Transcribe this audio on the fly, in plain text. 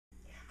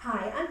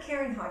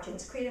Karyn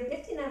Hodgins, creator of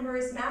Nifty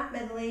Numbers, Math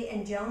Medley,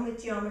 and Gelling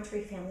with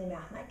Geometry Family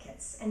Math Night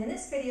Kits. And in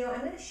this video, I'm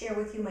going to share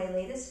with you my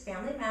latest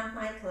Family Math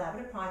Night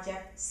collaborative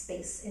project,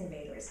 Space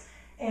Invaders.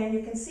 And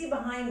you can see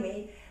behind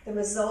me the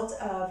result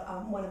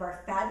of one of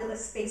our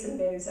fabulous Space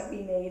Invaders that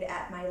we made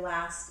at my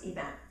last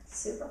event.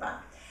 Super fun.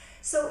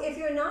 So if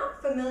you're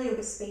not familiar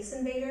with Space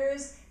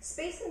Invaders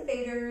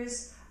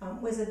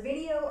was a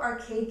video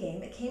arcade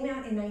game. It came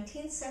out in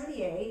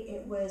 1978.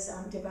 It was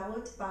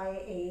developed by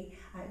a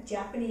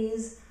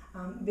Japanese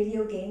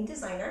video game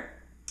designer.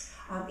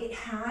 It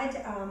had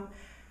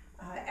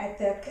at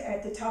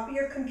the top of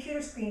your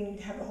computer screen,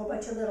 you'd have a whole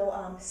bunch of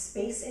little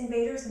space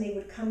invaders, and they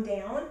would come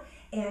down,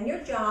 and your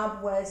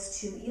job was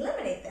to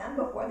eliminate them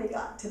before they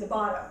got to the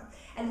bottom.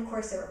 And of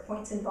course, there were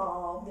points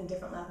involved and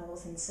different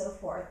levels and so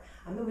forth.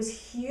 It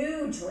was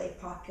hugely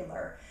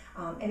popular,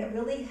 and it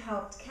really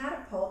helped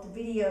catapult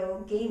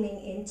video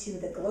gaming into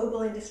the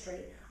global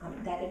industry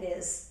that it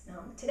is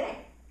today.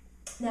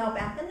 Now,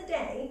 back in the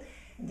day,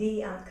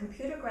 the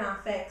computer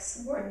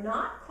graphics were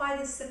not quite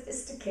as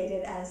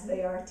sophisticated as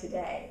they are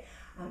today.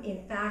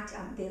 In fact,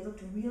 they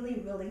looked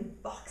really, really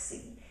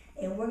boxy.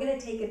 And we're going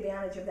to take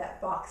advantage of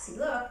that boxy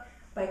look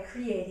by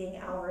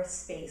creating our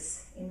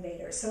Space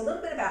Invaders. So a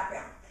little bit of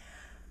background.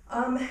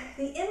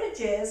 The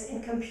images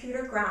in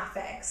computer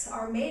graphics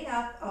are made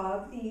up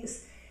of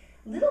these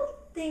little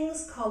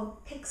things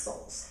called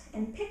pixels.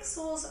 And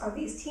pixels are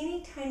these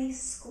teeny tiny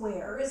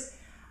squares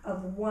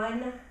of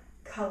one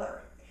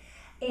color.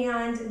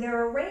 And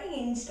they're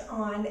arranged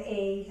on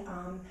a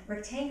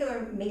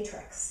rectangular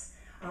matrix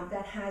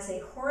that has a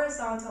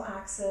horizontal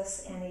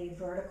axis and a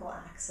vertical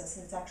axis,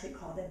 and it's actually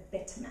called a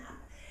bitmap.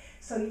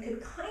 So you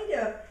could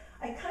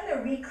I kind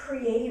of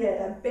recreated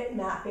a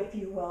bitmap, if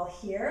you will,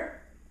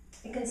 here.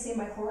 You can see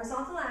my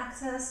horizontal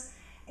axis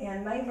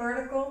and my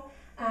vertical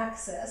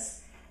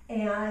axis,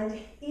 and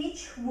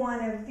each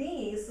one of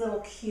these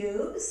little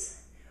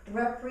cubes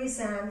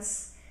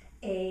represents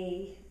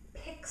a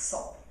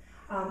pixel.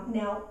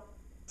 Now,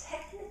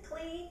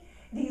 technically,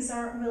 these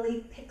aren't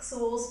really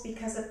pixels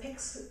because a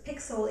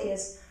pixel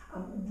is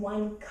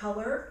one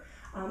color,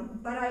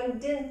 but I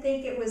didn't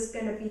think it was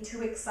going to be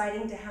too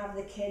exciting to have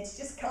the kids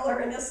just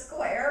color in a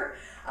square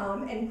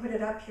and put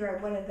it up here.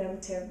 I wanted them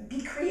to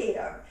be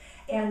creative.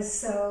 And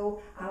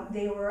so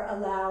they were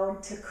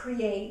allowed to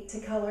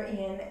color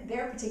in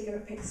their particular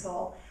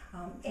pixel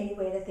any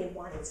way that they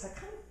wanted. So I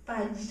kind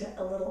of fudged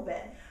a little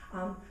bit.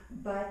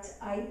 But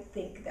I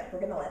think that we're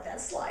going to let that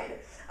slide.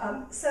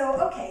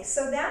 Okay,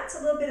 so that's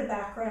a little bit of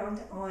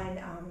background on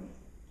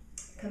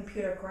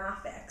computer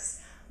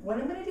graphics. What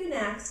I'm going to do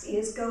next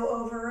is go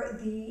over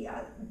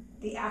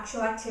the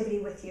actual activity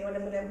with you, and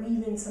I'm going to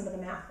weave in some of the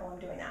math while I'm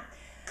doing that.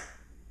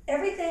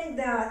 Everything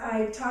that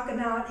I talk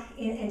about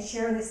and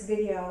share in this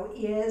video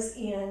is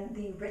in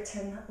the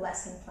written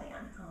lesson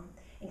plan,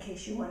 in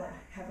case you want to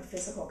have a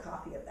physical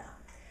copy of that.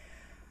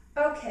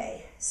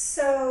 Okay,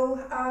 so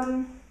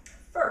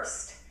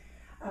first,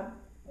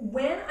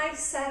 when I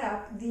set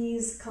up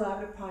these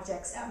collaborative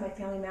projects at my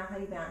Family Math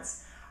Night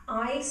events,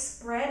 I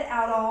spread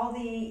out all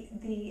the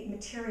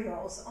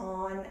materials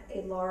on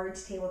a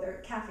large table.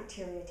 They're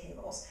cafeteria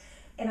tables.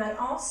 And I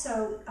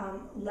also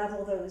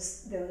level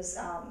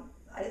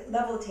I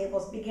level the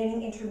tables,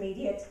 beginning,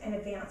 intermediate, and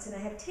advanced. And I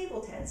have table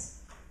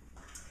tents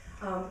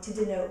to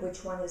denote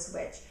which one is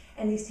which.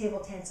 And these table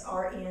tents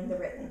are in the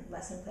written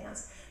lesson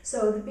plans.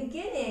 So the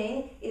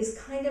beginning is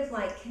kind of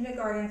like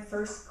kindergarten,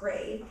 first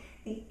grade.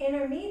 The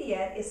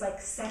intermediate is like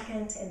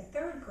second and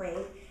third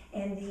grade.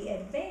 And the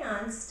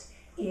advanced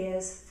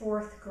is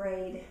fourth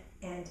grade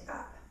and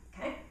up,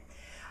 okay?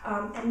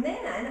 And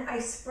then I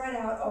spread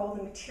out all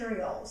the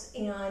materials,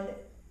 and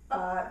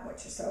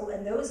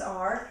and those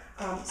are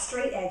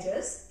straight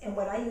edges, and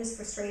what I use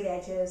for straight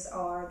edges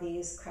are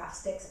these craft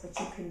sticks, but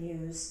you can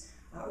use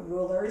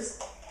rulers,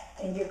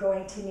 and you're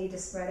going to need to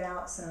spread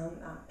out some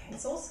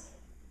pencils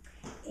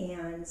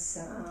and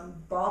some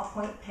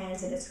ballpoint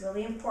pens, and it's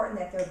really important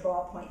that they're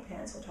ballpoint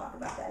pens. We'll talk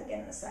about that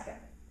again in a second.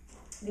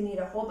 You need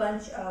a whole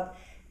bunch of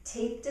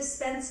tape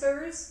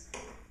dispensers,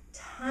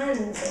 tons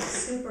of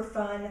super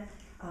fun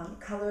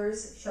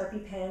colors,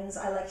 Sharpie pens.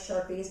 I like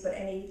Sharpies, but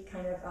any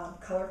kind of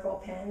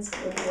colorful pens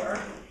would work.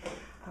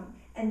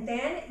 And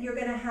then you're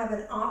going to have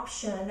an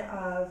option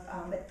of,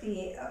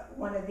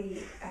 one of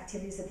the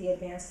activities at the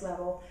advanced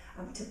level,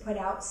 to put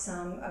out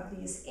some of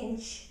these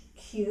inch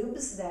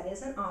cubes. That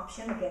is an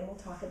option. Again, we'll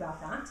talk about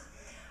that.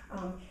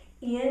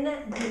 In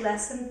the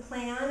lesson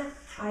plan,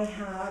 I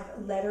have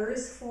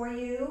letters for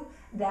you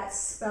that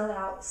spell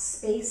out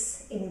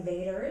Space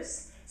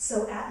Invaders.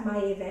 So at my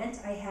event,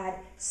 I had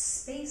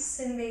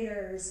Space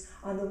Invaders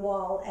on the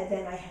wall, and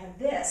then I had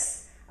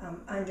this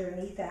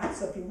underneath that.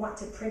 So if you want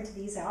to print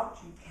these out,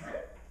 you can.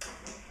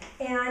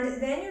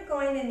 And then you're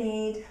going to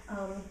need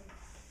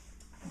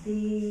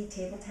the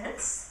table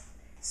tents.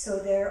 So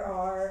there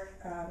are,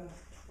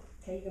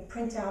 okay, you can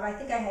print out, I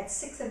think I had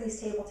 6 of these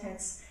table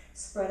tents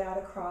spread out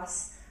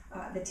across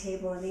the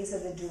table, and these are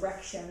the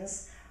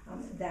directions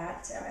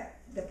that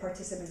the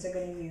participants are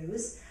going to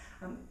use.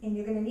 And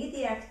you're going to need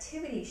the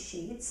activity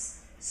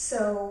sheets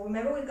So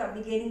remember, we've got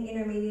beginning,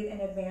 intermediate,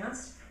 and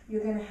advanced.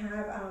 You're going to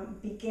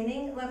have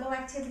beginning level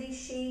activity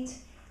sheet,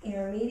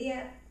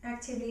 intermediate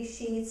activity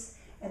sheets,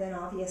 and then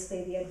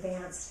obviously the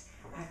advanced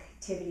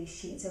activity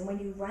sheets. And when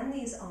you run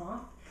these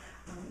off,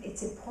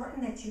 it's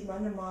important that you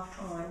run them off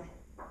on,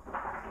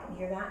 you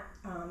hear that,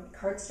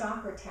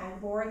 cardstock or tag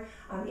board.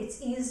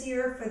 It's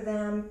easier for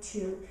them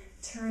to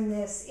turn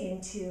this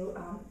into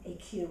a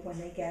cube when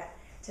they get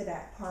to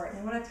that part.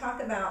 And I want to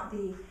talk about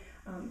the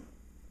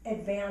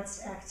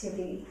advanced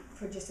activity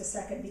for just a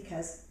second,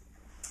 because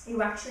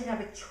you actually have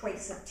a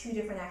choice of 2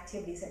 different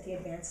activities at the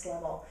advanced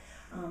level.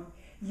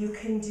 You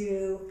can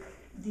do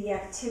the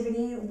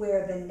activity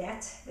where the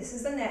net, this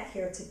is the net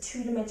here, it's a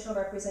 2-dimensional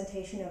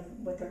representation of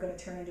what they're going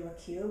to turn into a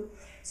cube.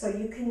 So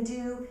you can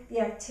do the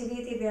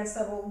activity at the advanced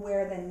level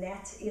where the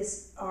net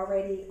is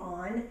already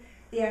on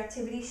the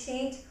activity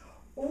sheet,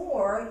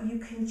 or you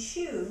can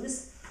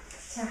choose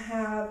to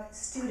have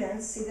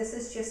students, see, this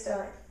is just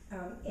a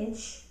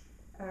inch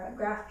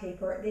graph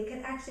paper, they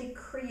can actually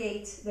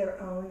create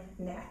their own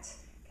net,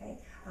 okay?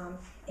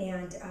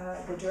 And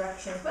the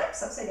directions,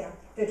 whoops, upside down,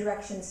 the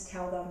directions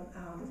tell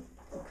them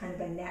what kind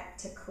of a net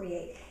to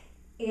create.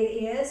 It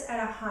is at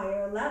a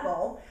higher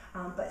level,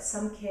 but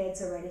some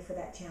kids are ready for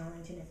that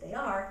challenge, and if they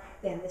are,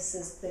 then this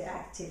is the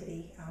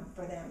activity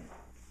for them.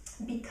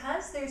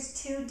 Because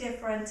there's 2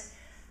 different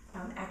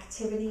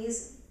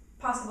activities,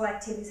 possible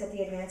activities at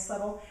the advanced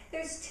level,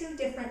 there's 2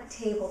 different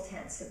table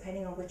tents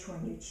depending on which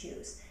one you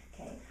choose.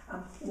 Okay,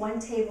 one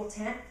table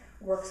tent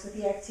works with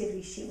the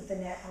activity sheet with the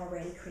net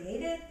already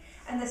created,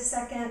 and the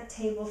second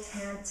table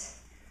tent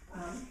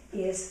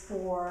is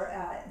for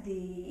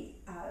the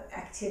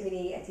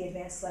activity at the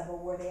advanced level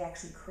where they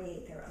actually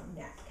create their own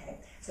net. Okay,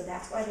 so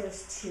that's why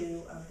there's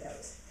 2 of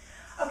those.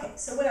 Okay,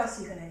 so what else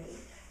are you going to need?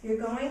 You're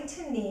going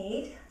to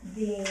need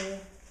the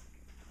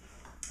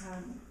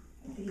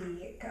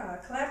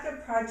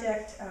collaborative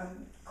project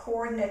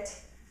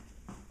coordinates.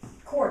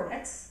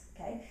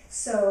 Okay,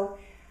 so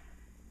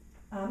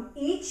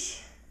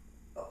each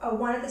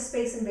one of the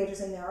Space Invaders,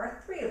 and there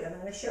are 3 of them,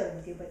 I'm going to share them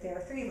with you, but there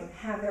are 3 of them,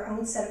 have their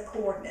own set of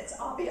coordinates,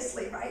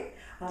 obviously, right?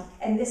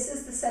 And this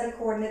is the set of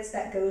coordinates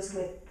that goes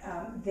with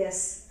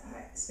this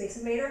Space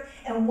Invader.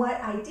 And what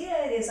I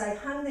did is I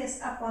hung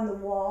this up on the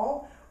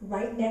wall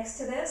right next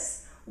to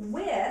this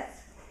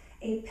with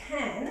a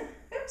pen.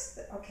 Oops,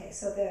 okay,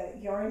 so the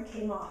yarn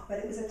came off, but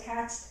it was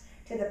attached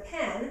to the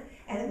pen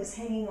and it was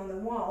hanging on the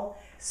wall,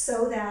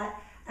 so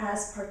that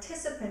as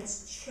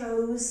participants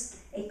chose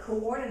a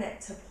coordinate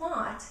to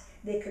plot,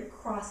 they could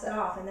cross it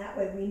off, and that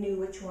way we knew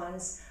which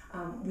ones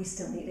we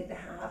still needed to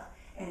have,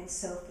 and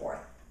so forth.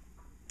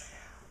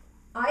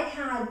 I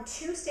had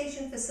 2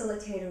 station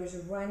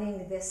facilitators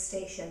running this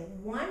station.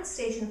 One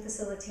station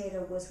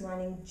facilitator was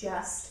running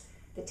just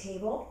the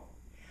table,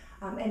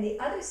 and the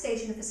other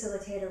station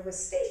facilitator was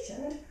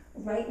stationed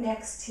right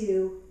next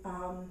to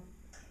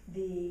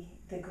the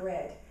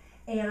grid.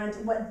 And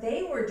what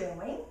they were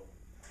doing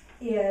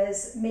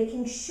is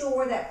making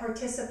sure that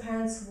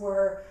participants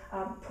were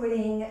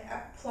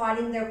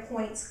plotting their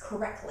points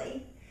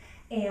correctly,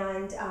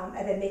 and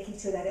then making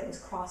sure that it was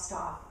crossed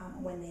off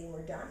when they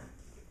were done.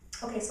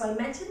 Okay, so I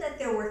mentioned that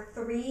there were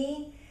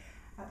 3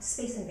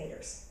 Space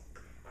Invaders.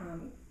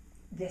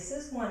 This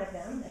is one of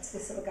them. That's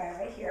this little guy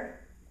right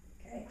here.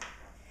 Okay,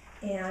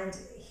 and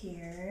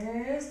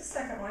here's the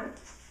second one.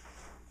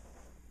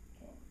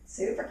 Okay.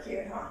 Super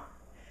cute, huh?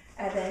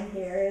 And then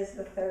here is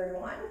the third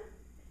one.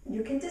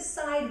 You can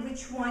decide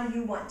which one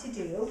you want to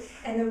do,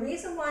 and the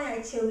reason why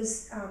I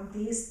chose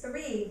these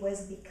 3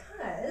 was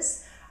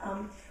because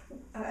of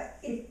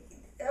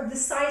the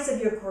size of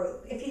your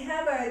group. If you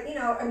have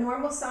a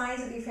normal size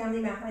of your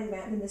family math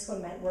event, then this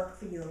one might work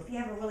for you. If you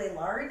have a really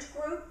large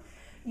group,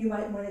 you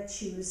might want to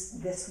choose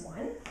this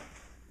one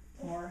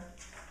or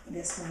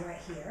this one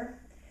right here.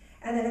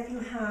 And then if you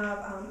have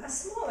a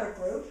smaller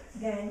group,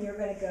 then you're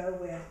going to go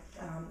with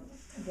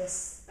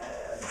this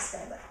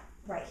guy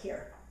right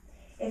here.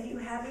 If you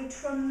have a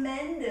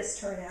tremendous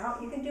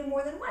turnout, you can do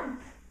more than one.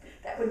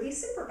 That would be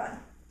super fun.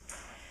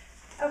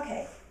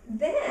 Okay,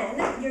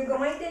 then you're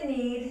going to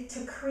need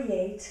to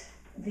create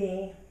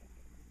the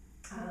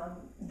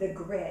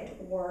grid,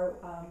 or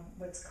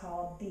what's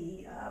called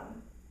the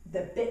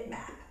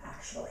bitmap,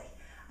 actually.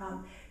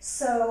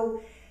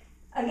 So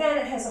again,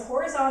 it has a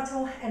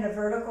horizontal and a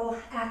vertical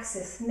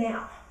axis.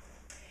 Now,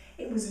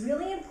 it was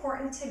really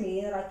important to me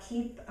that I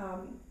keep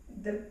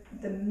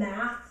the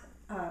math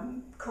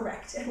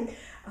correct,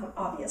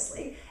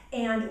 obviously.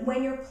 And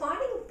when you're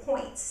plotting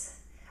points,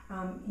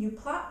 you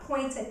plot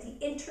points at the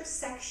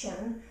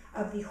intersection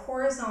of the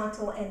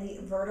horizontal and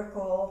the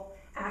vertical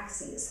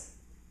axes.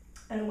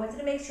 And I wanted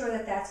to make sure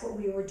that that's what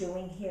we were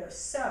doing here.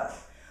 So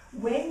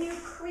when you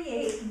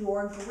create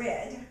your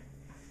grid,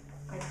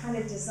 I kind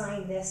of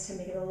designed this to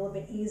make it a little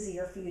bit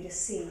easier for you to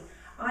see.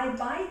 I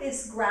buy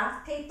this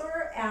graph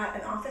paper at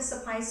an office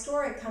supply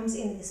store. It comes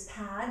in these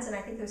pads, and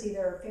I think there's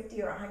either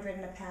 50 or 100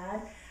 in a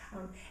pad.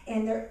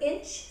 And they're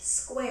inch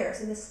squares,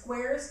 and the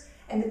squares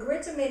And the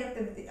grids are made up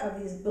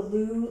of these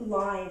blue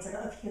lines. I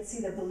don't know if you can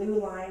see the blue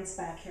lines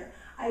back here.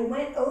 I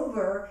went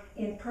over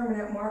in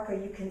permanent marker,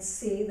 you can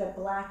see the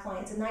black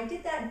lines, and I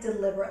did that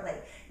deliberately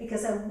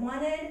because I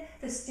wanted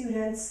the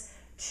students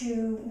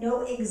to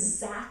know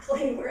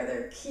exactly where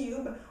their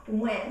cube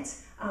went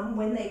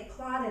when they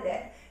plotted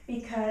it,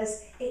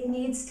 because it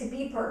needs to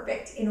be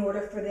perfect in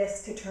order for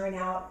this to turn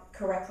out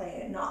correctly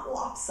and not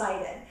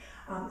lopsided.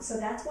 So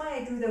that's why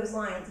I drew those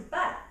lines,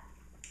 but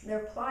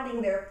they're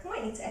plotting their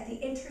points at the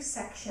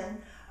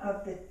intersection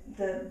of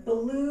the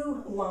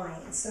blue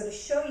lines. So to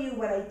show you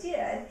what I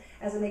did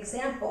as an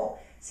example,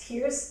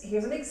 here's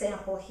an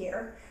example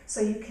here. So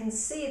you can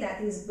see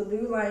that these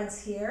blue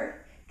lines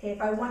here, okay,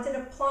 if I wanted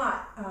to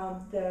plot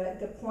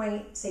the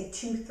point, say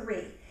 2,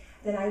 3,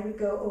 then I would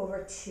go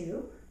over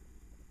 2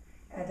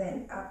 and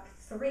then up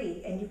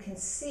 3, and you can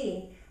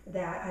see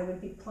that I would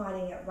be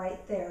plotting it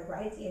right there,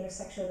 right, the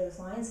intersection of those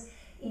lines,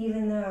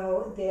 even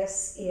though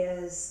this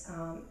is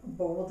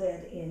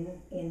bolded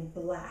in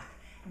black.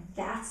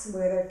 That's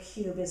where their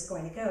cube is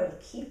going to go to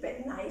keep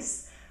it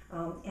nice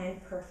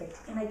and perfect.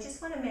 And I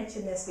just want to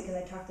mention this because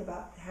I talked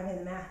about having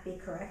the math be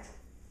correct.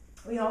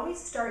 We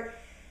always start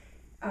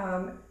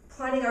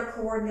plotting our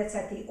coordinates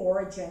at the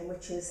origin,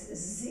 which is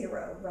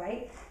 0,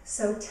 right?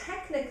 So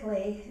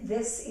technically,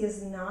 this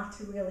is not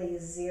really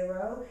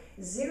 0.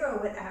 0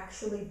 would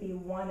actually be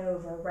 1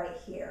 over right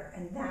here,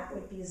 and that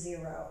would be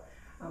 0.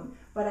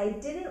 But I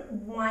didn't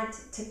want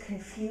to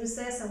confuse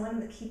this. I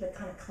wanted to keep it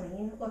kind of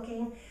clean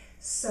looking.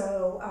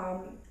 So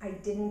I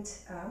didn't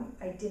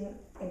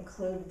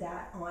include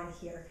that on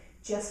here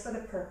just for the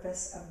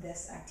purpose of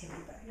this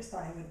activity, but I just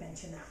thought I would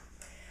mention that.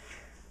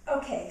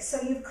 Okay,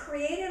 so you've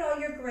created all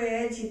your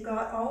grids, you've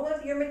got all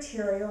of your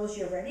materials,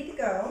 you're ready to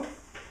go.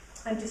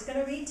 I'm just going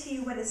to read to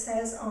you what it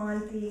says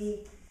on the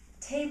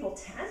table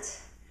tent,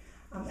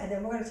 and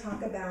then we're going to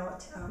talk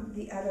about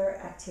the other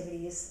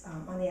activities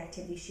on the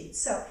activity sheet.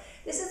 So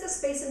this is the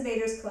Space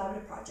Invaders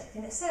collaborative project,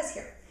 and it says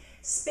here,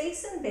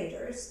 Space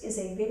Invaders is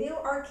a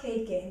video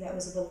arcade game that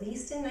was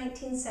released in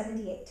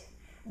 1978.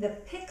 The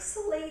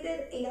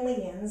pixelated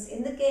aliens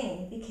in the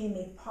game became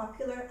a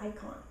popular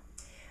icon.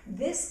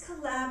 This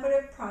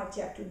collaborative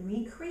project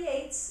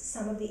recreates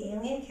some of the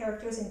alien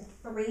characters in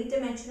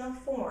 3-dimensional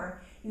form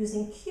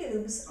using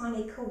cubes on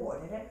a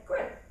coordinate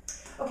grid.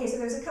 Okay, so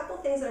there's a couple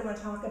things that I want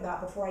to talk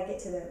about before I get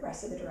to the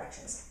rest of the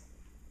directions.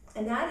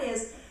 And that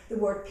is the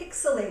word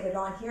pixelated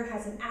on here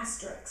has an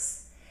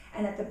asterisk.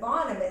 And at the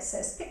bottom it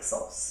says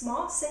pixel,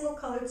 small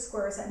single-colored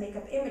squares that make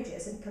up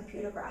images in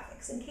computer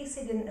graphics, in case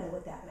they didn't know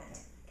what that meant.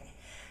 Okay.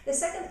 The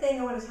second thing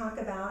I want to talk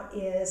about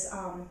is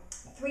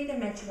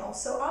 3-dimensional.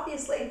 So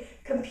obviously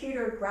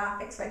computer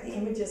graphics, right, the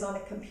images on a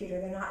computer,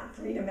 they're not in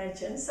 3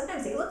 dimensions.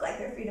 Sometimes they look like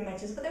they're 3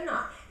 dimensions, but they're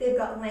not. They've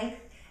got length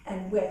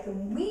and width,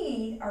 and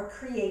we are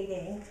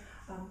creating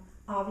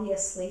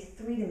obviously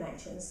 3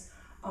 dimensions.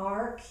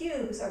 Our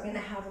cubes are going to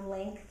have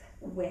length,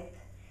 width,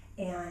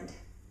 and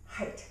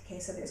height. Okay,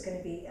 so there's going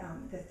to be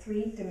the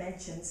 3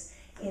 dimensions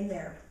in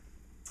there.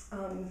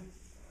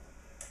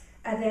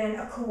 And then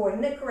a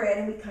coordinate grid,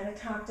 and we kind of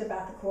talked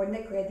about the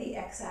coordinate grid, the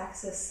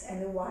x-axis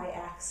and the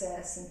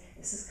y-axis, and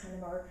this is kind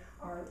of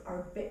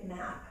our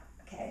bitmap,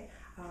 okay,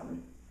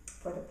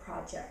 for the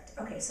project.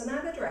 Okay, so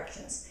now the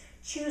directions.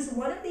 Choose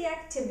one of the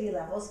activity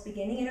levels,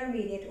 beginning,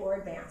 intermediate, or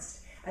advanced,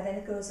 and then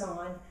it goes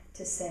on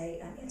to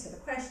say answer the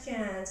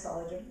questions,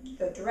 follow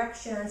the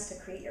directions to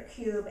create your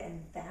cube,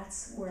 and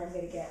that's where I'm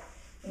going to get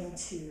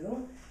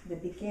into the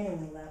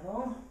beginning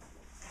level.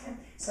 Okay.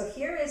 So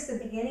here is the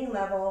beginning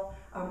level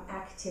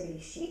activity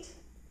sheet,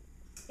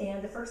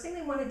 and the first thing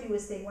they want to do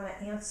is they want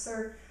to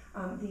answer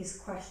these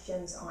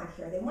questions on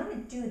here. They want to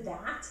do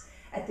that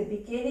at the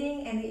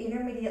beginning and the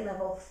intermediate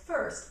level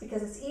first,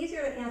 because it's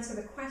easier to answer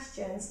the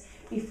questions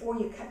before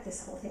you cut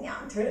this whole thing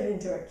out and turn it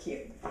into a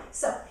cube.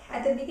 So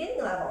at the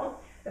beginning level,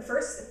 the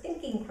first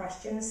thinking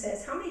question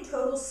says, how many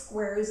total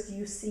squares do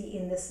you see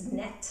in this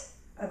net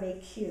of a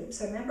cube?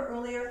 So remember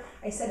earlier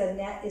I said a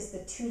net is the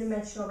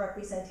 2-dimensional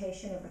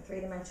representation of a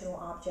 3-dimensional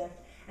object,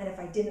 and if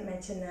I didn't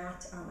mention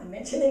that, I'm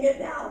mentioning it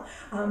now.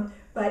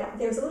 But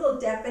there's a little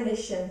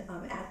definition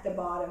at the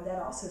bottom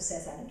that also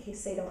says that, in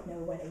case they don't know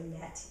what a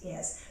net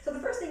is. So the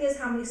first thing is,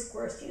 how many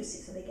squares do you see?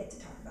 So they get to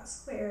talk about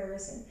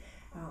squares and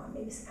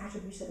maybe some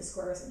attributes of the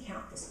squares and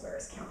count the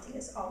squares. Counting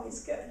is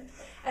always good.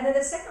 And then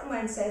the second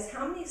one says,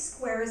 how many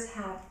squares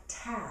have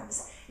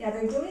tabs? Now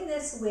they're doing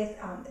this with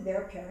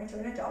their parent or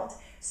an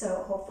adult,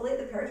 so hopefully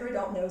the parent or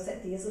adult knows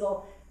that these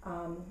little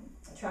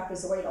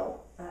trapezoidal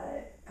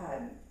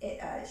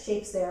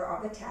shapes there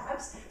are the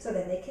tabs, so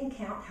then they can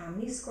count how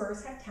many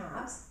squares have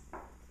tabs.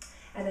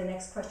 And the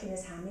next question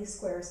is, how many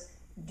squares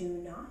do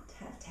not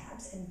have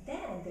tabs? And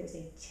then there's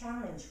a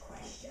challenge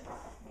question.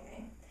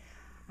 Okay.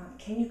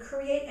 Can you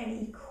create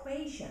an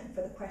equation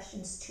for the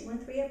questions 2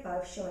 and 3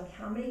 above, showing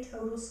how many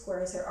total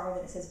squares there are?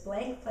 That it says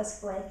blank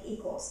plus blank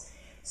equals.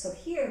 So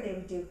here they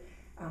would do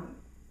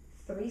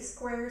 3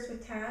 squares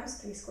with tabs,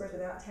 3 squares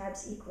without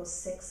tabs equals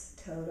 6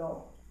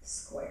 total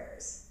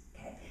squares.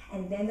 Okay,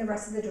 and then the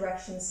rest of the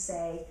directions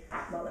say,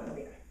 well, let me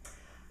read it.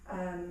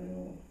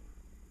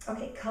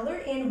 Okay, color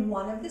in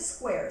one of the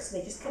squares. So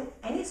they just can,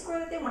 any square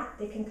that they want,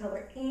 they can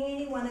color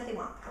any one that they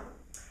want.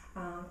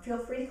 Feel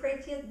free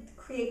to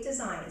create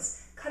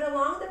designs. Cut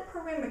along the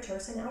perimeter,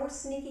 so now we're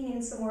sneaking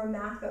in some more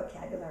math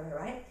vocabulary,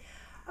 right?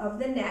 Of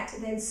the net,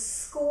 then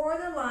score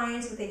the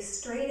lines with a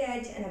straight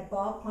edge and a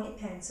ballpoint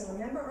pen. So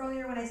remember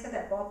earlier when I said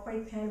that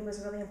ballpoint pen was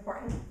really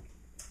important?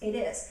 It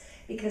is,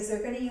 because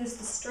they're going to use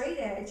the straight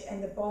edge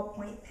and the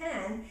ballpoint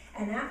pen,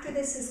 and after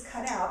this is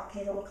cut out,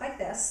 okay, it'll look like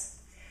this,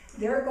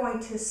 they're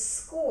going to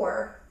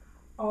score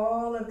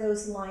all of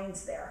those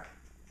lines there.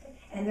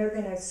 And they're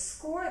going to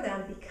score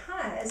them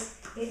because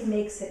it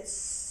makes it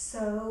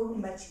so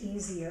much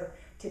easier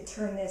to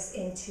turn this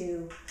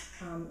into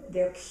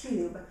their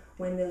cube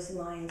when those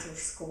lines are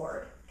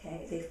scored.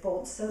 Okay, they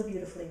fold so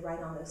beautifully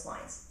right on those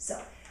lines. So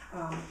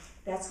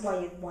that's why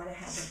you want to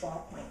have the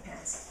ballpoint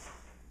pens.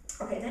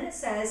 Okay, then it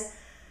says,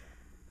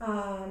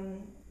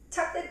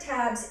 tuck the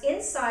tabs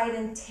inside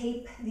and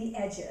tape the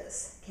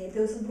edges. Okay,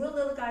 those real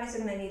little guys are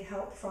going to need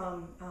help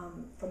from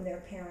their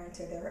parent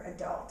or their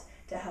adult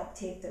to help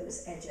tape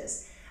those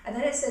edges. And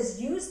then it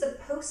says, use the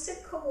posted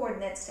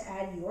coordinates to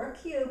add your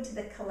cube to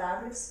the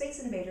collaborative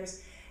Space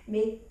Invaders,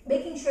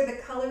 making sure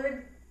the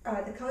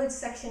colored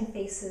section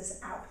faces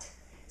out.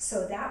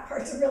 So that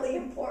part's really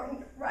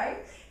important,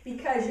 right?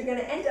 Because you're going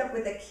to end up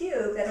with a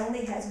cube that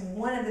only has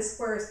one of the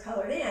squares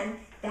colored in.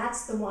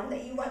 That's the one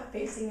that you want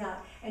facing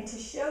out. And to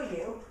show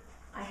you,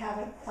 I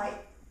haven't quite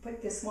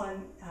put this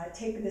one,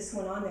 taped this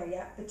one on there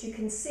yet, but you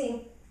can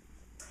see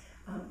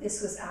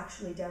this was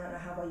actually done. I don't know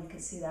how well you can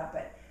see that,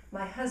 but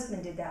my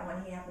husband did that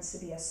one. He happens to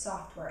be a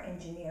software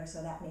engineer,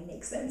 so that may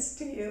make sense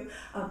to you.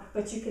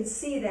 But you can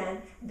see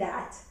then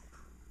that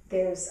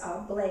there's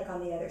a blank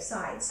on the other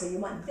side. So you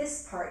want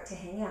this part to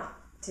hang out,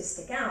 to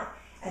stick out.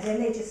 And then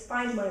they just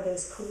find one of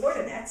those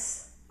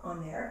coordinates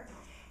on there,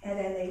 and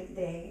then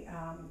they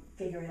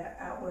figure it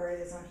out where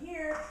it is on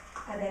here,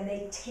 and then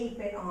they tape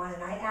it on.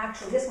 And I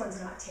actually, this one's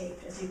not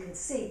taped, as you can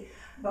see,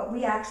 but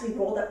we actually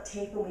rolled up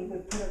tape and we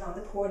would put it on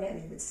the coordinate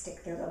and we would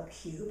stick their little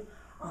cube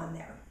on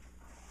there.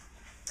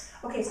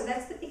 Okay, so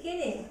that's the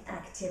beginning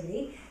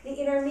activity. The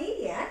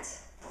intermediate,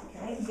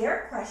 okay,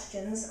 their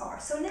questions are,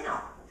 so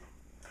now,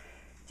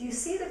 do you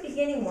see the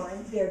beginning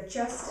one? They're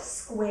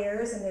just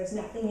squares and there's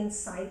nothing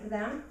inside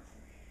them.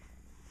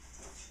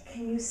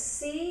 Can you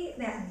see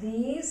that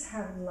these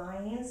have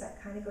lines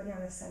that kind of go down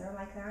the center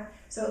like that?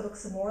 So it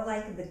looks more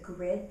like the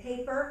grid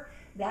paper.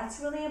 That's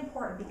really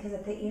important because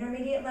at the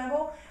intermediate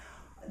level,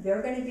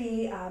 they're going to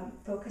be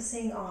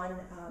focusing on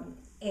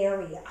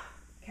area,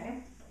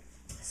 okay?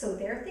 So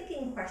their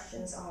thinking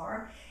questions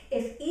are,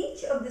 if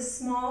each of the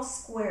small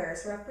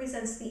squares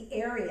represents the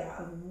area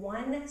of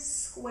 1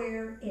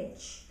 square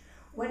inch,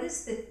 what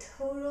is the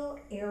total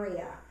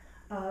area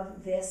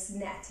of this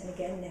net? And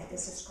again, net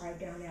is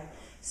described down there.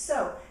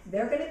 So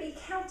they're going to be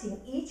counting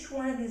each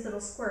one of these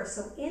little squares.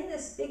 So in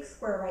this big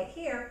square right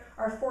here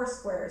are 4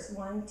 squares,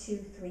 1, 2,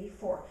 3,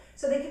 4.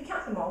 So they could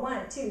count them all,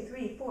 1, 2,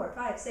 3, 4,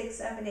 5, 6,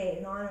 7, 8,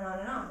 and on and on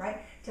and on,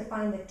 right? To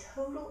find the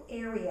total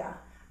area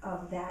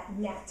of that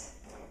net.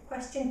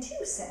 Question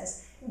 2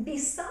 says,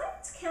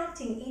 besides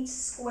counting each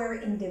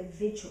square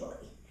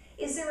individually,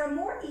 is there a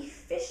more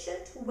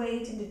efficient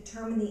way to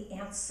determine the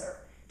answer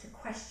to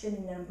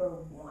question number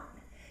 1?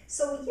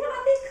 So yeah,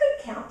 they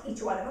could count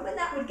each one of them and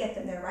that would get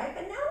them there, right?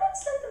 But now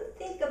let's let them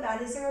think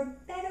about, is there a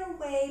better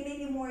way,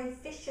 maybe a more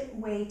efficient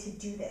way to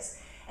do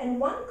this? And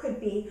one could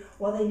be,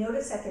 well, they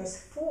notice that there's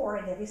 4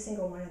 in every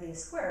single one of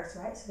these squares,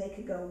 right? So they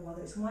could go, well,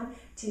 there's 1,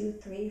 2,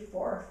 3,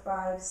 4,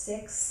 5,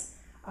 6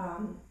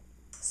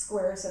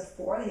 squares of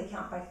 4. They could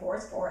count by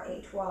 4s, 4,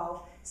 8,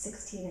 12,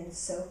 16, and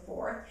so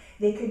forth.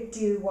 They could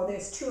do, well,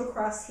 there's 2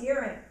 across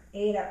here and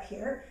 8 up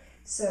here.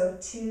 So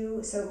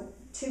two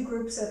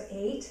groups of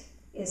 8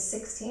 is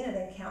 16, and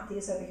then count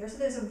these over here. So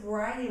there's a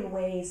variety of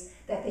ways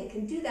that they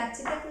can do that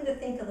to get them to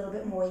think a little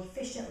bit more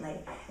efficiently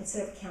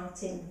instead of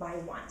counting by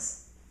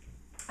ones.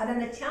 And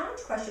then the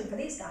challenge question for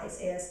these guys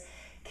is,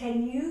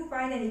 can you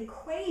write an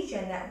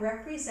equation that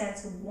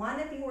represents one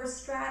of your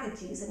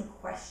strategies in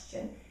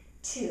question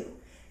 2?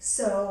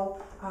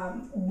 So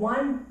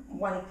one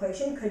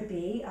equation could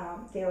be,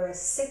 there are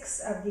 6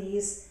 of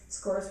these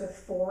squares with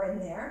 4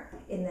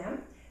 in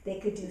them. They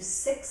could do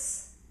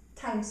 6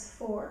 times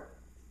 4,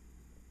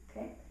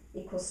 okay,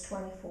 equals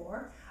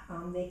 24.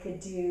 They could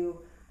do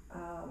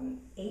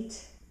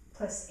 8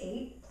 plus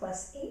 8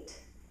 plus 8.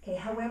 Okay,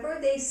 however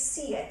they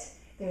see it,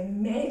 there are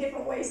many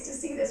different ways to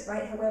see this,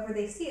 right? However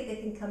they see it,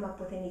 they can come up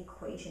with an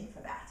equation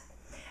for that.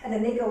 And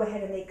then they go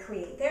ahead and they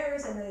create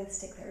theirs, and then they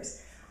stick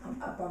theirs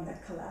up on the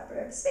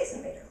collaborative Space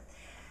Invader.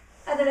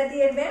 And then at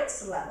the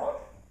advanced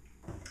level,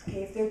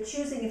 okay, if you're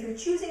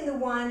choosing the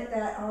one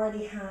that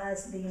already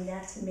has the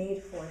net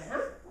made for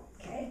them,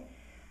 okay,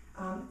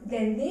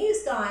 then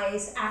these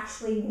guys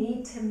actually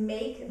need to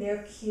make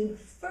their cube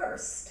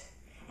first,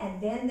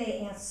 and then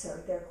they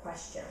answer their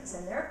questions.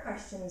 And their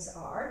questions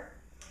are,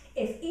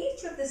 if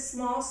each of the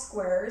small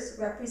squares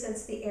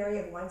represents the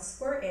area of 1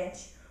 square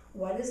inch,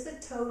 what is the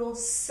total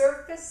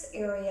surface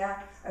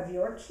area of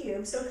your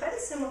cube? So kind of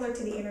similar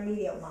to the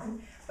intermediate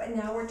one, but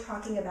now we're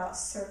talking about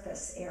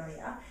surface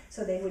area.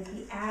 So they would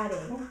be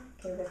adding,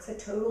 okay, what's the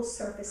total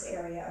surface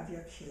area of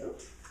your cube?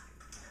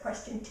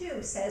 Question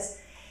 2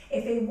 says,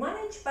 if a 1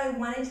 inch by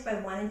 1 inch by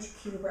 1 inch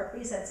cube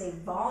represents a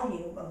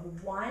volume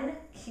of 1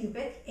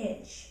 cubic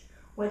inch,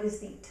 what is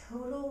the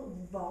total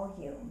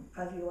volume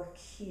of your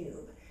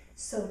cube?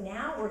 So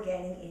now we're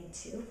getting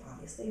into,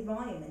 obviously,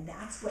 volume, and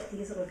that's what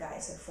these little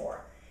guys are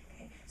for.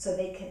 Okay? So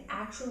they can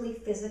actually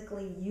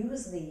physically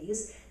use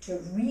these to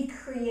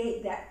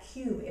recreate that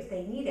cube if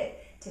they need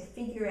it, to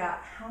figure out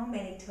how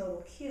many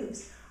total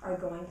cubes are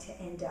going to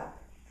end up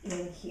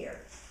in here.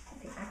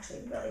 You can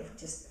actually really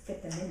just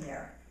fit them in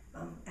there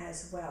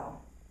as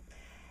well.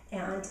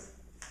 And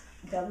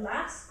the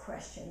last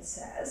question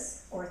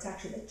says, or it's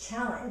actually the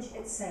challenge,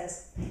 it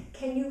says,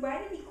 can you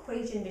write an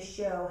equation to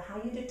show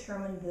how you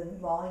determine the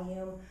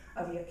volume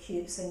of your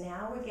cube? So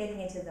now we're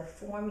getting into the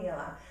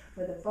formula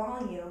for the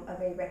volume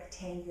of a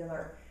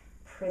rectangular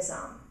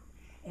prism.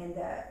 And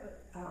the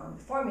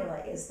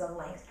formula is the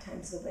length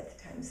times the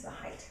width times the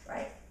height,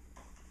 right?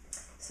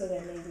 So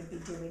then they would be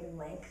doing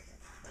length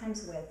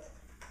times width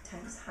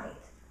times height,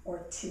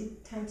 or 2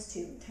 times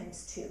 2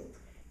 times 2,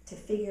 to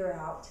figure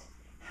out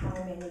how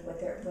many,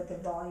 what the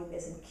volume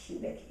is in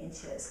cubic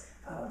inches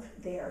of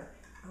their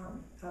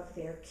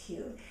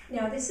cube.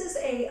 Now this is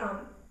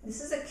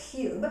a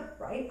cube,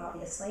 right?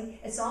 Obviously,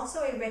 it's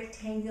also a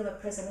rectangular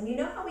prism, and you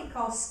know how we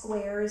call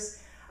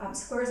squares?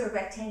 Squares are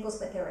rectangles,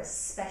 but they're a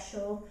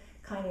special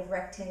kind of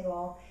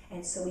rectangle,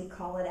 and so we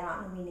call it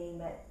out and we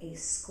name it a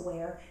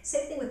square.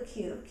 Same thing with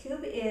cube.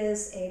 Cube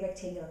is a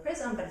rectangular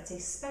prism, but it's a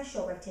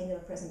special rectangular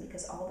prism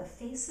because all the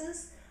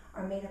faces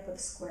are made up of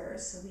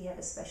squares, so we have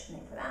a special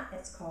name for that.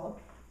 It's called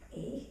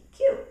a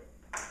cube.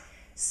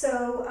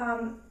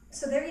 So,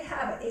 so there you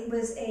have it. It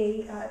was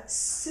a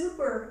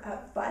super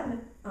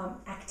fun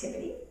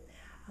activity,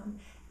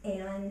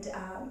 and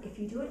if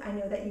you do it, I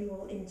know that you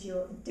will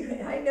enjoy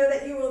it. I know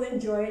that you will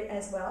enjoy it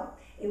as well.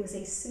 It was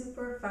a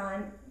super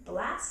fun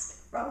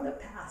blast from the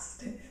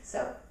past.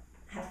 So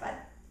have fun.